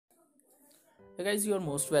Hey guys, you are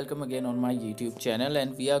most welcome again on my YouTube channel,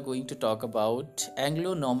 and we are going to talk about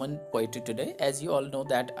Anglo-Norman poetry today. As you all know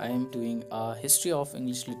that I am doing a history of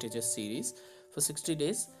English literature series for 60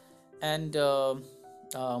 days, and um,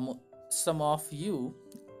 some of you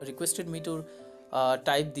requested me to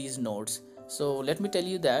type these notes. So let me tell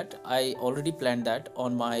you that I already planned that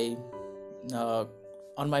uh,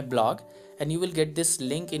 on my blog, and you will get this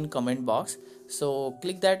link in comment box. So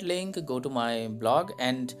click that link, go to my blog,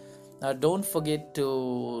 and don't forget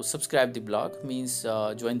to subscribe the blog, means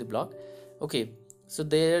join the blog. Okay, so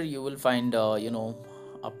there you will find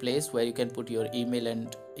a place where you can put your email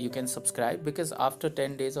and you can subscribe, because after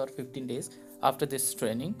 10 days or 15 days after this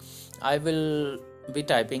training I will be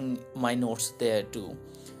typing my notes there too.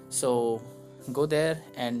 So go there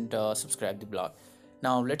and subscribe the blog.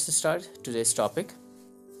 Now let's start today's topic.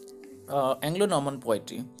 Anglo-Norman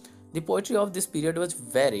poetry. The poetry of this period was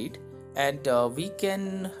varied, and we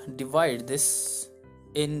can divide this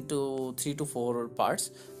into 3 to 4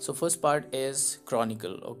 parts. So first part is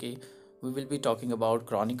chronicle. Okay, we will be talking about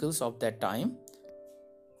chronicles of that time.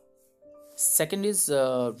 Second is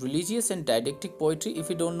religious and didactic poetry. If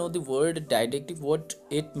you don't know the word didactic, what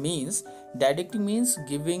it means, didactic means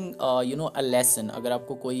giving a lesson. अगर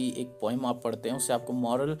आपको कोई एक poem आप पढ़ते हैं उससे आपको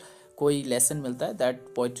moral कोई lesson मिलता है,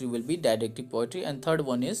 that poetry will be didactic poetry. And third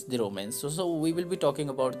one is the romance. So we will be talking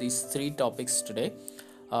about these 3 topics today.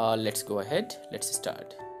 Let's go ahead, let's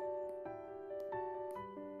start.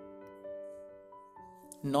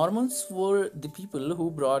 Normans were the people who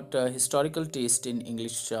brought historical taste in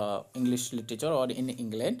English literature or in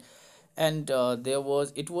England, and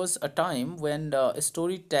it was a time when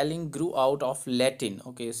storytelling grew out of Latin.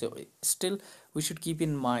 Okay, so still we should keep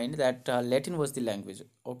in mind that Latin was the language.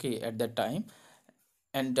 Okay, at that time,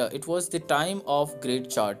 and it was the time of Great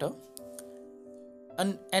Charter.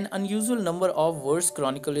 An unusual number of verse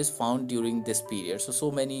chronicle is found during this period.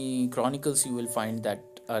 So many chronicles you will find that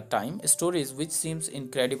time. Stories which seems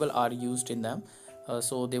incredible are used in them.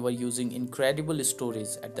 So they were using incredible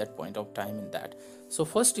stories at that point of time in that. So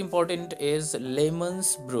first important is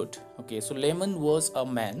layman's brute. Okay, so layman was a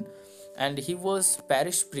man, and he was a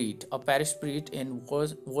parish priest in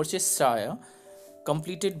Worcestershire.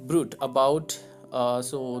 Completed brute about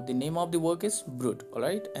so the name of the work is brute, all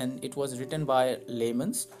right, and it was written by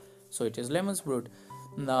layman's, so it is layman's brute.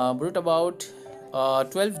 Brute about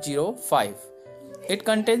 1205. It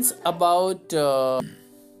contains about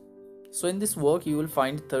so in this work you will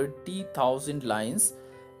find 30,000 lines,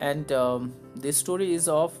 and the story is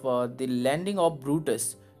of the landing of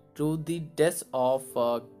Brutus to the death of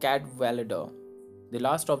Cadwallader, the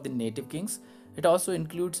last of the native kings. It also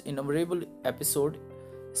includes innumerable episodes,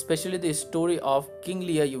 especially the story of King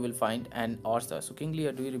Lear you will find, and Arthur. So King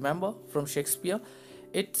Lear, do you remember from Shakespeare?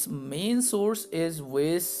 Its main source is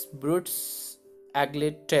Wes Brutus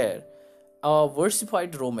Agleter, a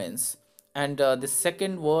versified romance, and the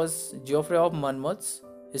second was Geoffrey of Monmouth's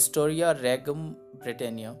Historia Regum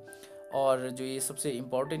Britannia. और जो ये सबसे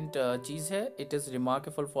important चीज़ है, it is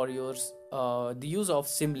remarkable for your the use of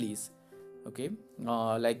similes. Okay,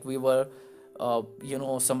 like we were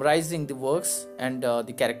summarizing the works and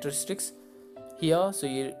the characteristics here. So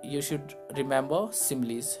you should remember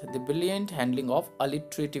similes, the brilliant handling of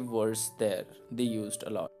alliterative words there they used a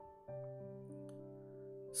lot.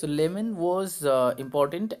 So layman was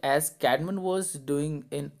important, as Cadman was doing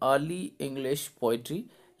in early English poetry.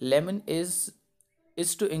 Layman is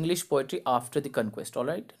to English poetry after the conquest, all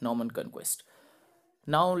right, Norman conquest.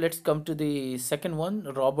 Now let's come to the second one,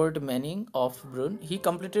 Robert Manning of Brunn. He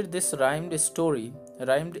completed this rhymed story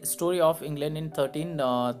of England in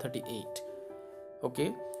 1338.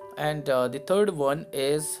 Okay, and the third one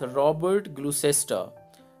is Robert Gloucester.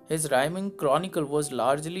 His rhyming chronicle was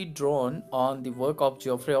largely drawn on the work of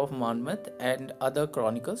Geoffrey of Monmouth and other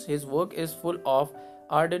chronicles. His work is full of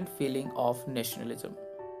ardent feeling of nationalism.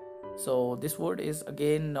 So this word is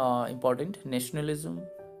again important: nationalism,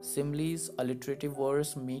 similes, alliterative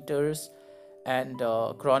verse, meters, and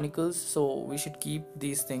chronicles. So we should keep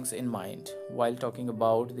these things in mind while talking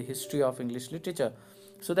about the history of English literature,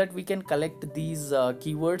 so that we can collect these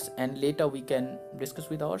keywords and later we can discuss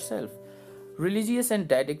with ourselves. Religious and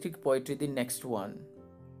didactic poetry, the next one.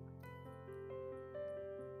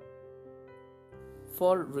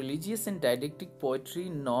 For religious and didactic poetry,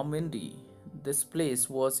 Normandy, this place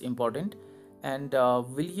was important, and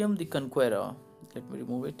William the Conqueror, let me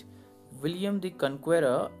remove it, William the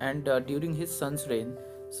Conqueror, and during his son's reign,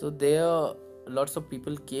 so there lots of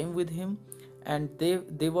people came with him, and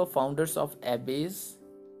they were founders of abbeys,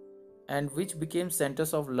 and which became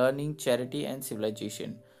centers of learning, charity, and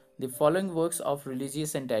civilization. The following works of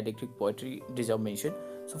religious and didactic poetry deserve mention.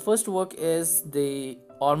 So first work is the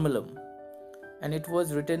Ormulum, and it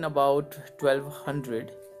was written about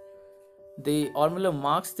 1200. The Ormulum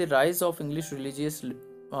marks the rise of English religious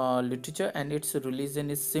literature, and its religion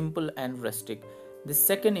is simple and rustic. The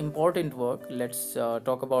second important work, let's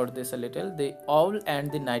talk about this a little, the Owl and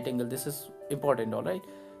the Nightingale. This is important, all right?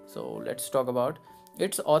 So let's talk about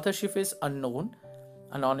its authorship is unknown.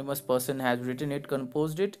 Anonymous person has written it,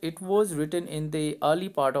 composed it. It was written in the early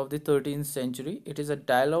part of the 13th century. It is a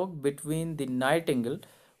dialogue between the nightingale,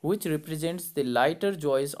 which represents the lighter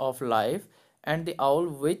joys of life, and the owl,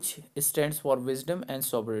 which stands for wisdom and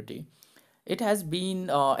sobriety. It has been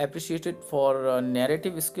appreciated for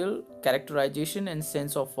narrative skill, characterization, and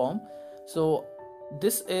sense of form. So,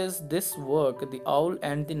 this work, The Owl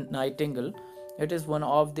and the Nightingale. It is one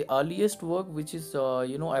of the earliest work which is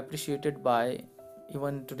appreciated by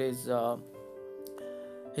even today's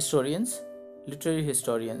historians, literary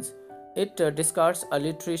historians. It discards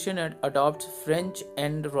alliteration and adopts French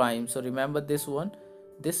end rhyme. So remember this one.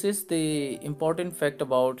 This is the important fact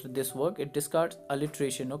about this work. It discards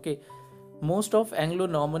alliteration. Okay, most of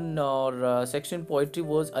Anglo-Norman or section poetry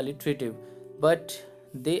was alliterative, but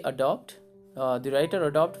the writer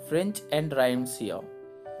adopt French end rhymes here.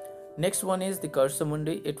 Next one is the Cursor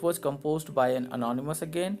Mundi. It was composed by an anonymous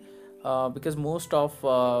again, because most of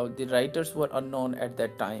the writers were unknown at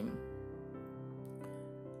that time.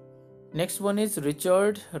 Next one is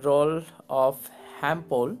Richard Roll of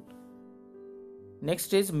Hampole.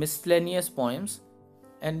 Next is Miscellaneous Poems.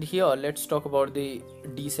 And here let's talk about the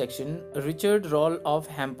D section. Richard Roll of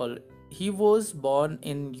Hampole. He was born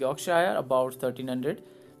in Yorkshire about 1300.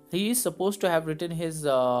 He is supposed to have written his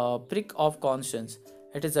Prick of Conscience.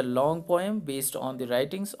 It is a long poem based on the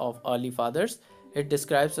writings of early fathers. It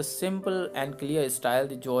describes a simple and clear style,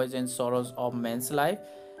 the joys and sorrows of man's life,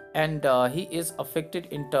 and he is affected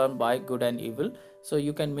in turn by good and evil. So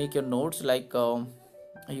you can make your notes, like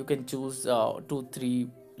you can choose 2-3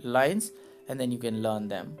 lines and then you can learn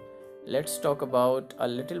them. Let's talk about a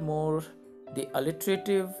little more the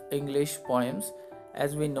alliterative English poems.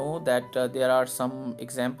 As we know that there are some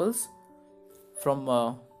examples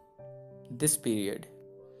from this period.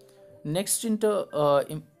 Next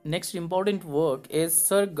important work is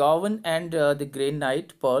Sir Gawain and the Grey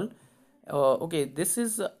Knight Pearl. Okay, this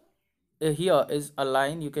is here is a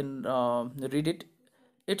line, you can read it.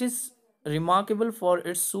 It is remarkable for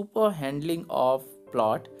its super handling of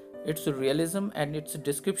plot, its realism, and its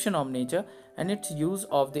description of nature, and its use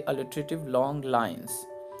of the alliterative long lines.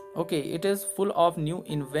 Okay, it is full of new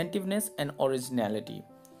inventiveness and originality.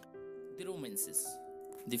 The romances.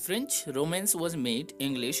 The French romance was made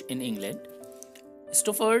English in England.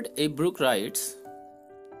 Stafford A. Brooke writes,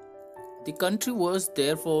 "The country was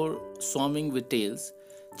therefore swarming with tales,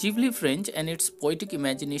 chiefly French, and its poetic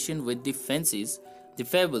imagination with the fancies, the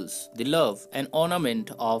fables, the love and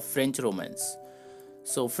ornament of French romance."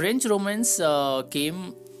 So French romance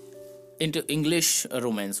came into English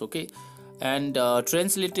romance, okay, and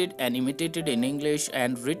translated and imitated in English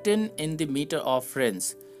and written in the meter of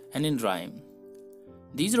French and in rhyme.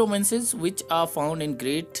 These romances, which are found in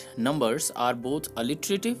great numbers, are both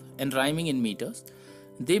alliterative and rhyming in meters.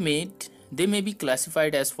 They may be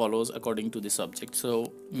classified as follows according to the subject.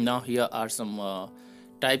 So now here are some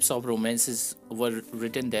types of romances were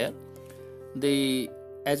written there.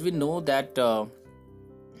 As we know that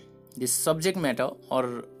the subject matter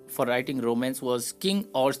or for writing romance was King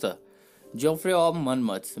Arthur, Geoffrey of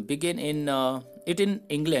Monmouth, began in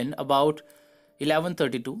England about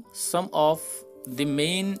 1132. Some of the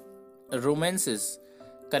main romances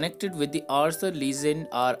connected with the Arthur legend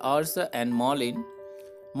are Arthur and Merlin,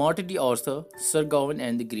 Morte d'Arthur, Sir Gawain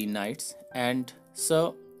and the Green Knights, and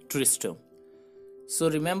Sir Tristram. So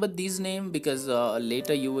remember these names because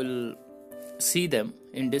later you will see them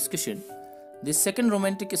in discussion. The second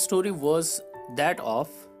romantic story was that of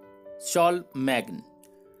Charlemagne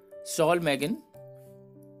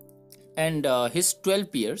and his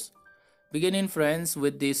 12 peers. Began in France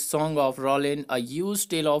with the Song of Roland. A used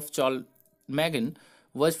tale of Charlemagne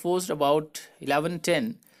was forged about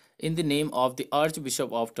 1110 in the name of the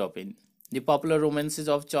Archbishop of Toppin. The popular romances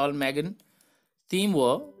of Charlemagne theme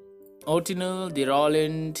were Otinel, the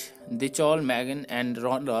Roland, the Charlemagne and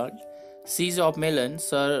Ronald, Siege of Milan,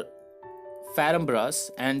 Sir Farambras,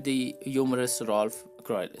 and the humorous Rolf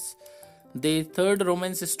Croilis. The third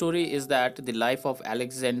romance story is that the life of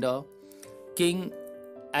Alexander, King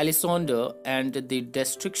Alexander, and the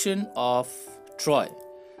destruction of Troy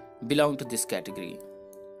belong to this category.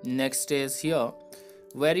 Next is here.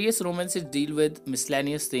 Various romances deal with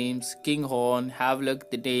miscellaneous themes: King Horn, Havelock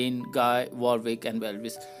the Dane, Guy, Warwick, and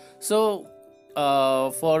Belvis. So,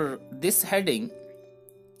 for this heading,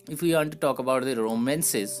 if we want to talk about the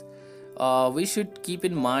romances, we should keep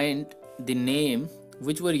in mind the name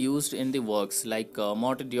which were used in the works, like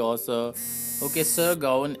Morte d'Orsay, okay, Sir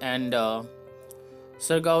Gawain and the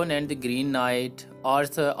Green Knight,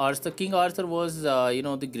 King Arthur was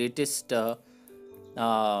the greatest,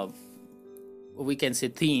 uh, we can say,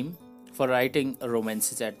 theme for writing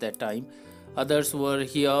romances at that time. Others were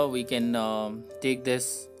here. We can take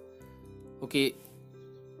this, okay,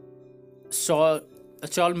 Charles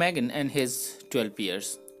Magan and his 12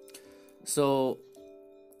 Years. So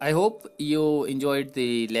I hope you enjoyed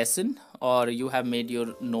the lesson, or you have made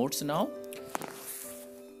your notes now.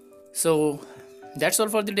 So that's all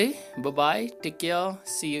for the day. Bye bye. Take care.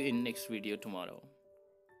 See you in next video tomorrow.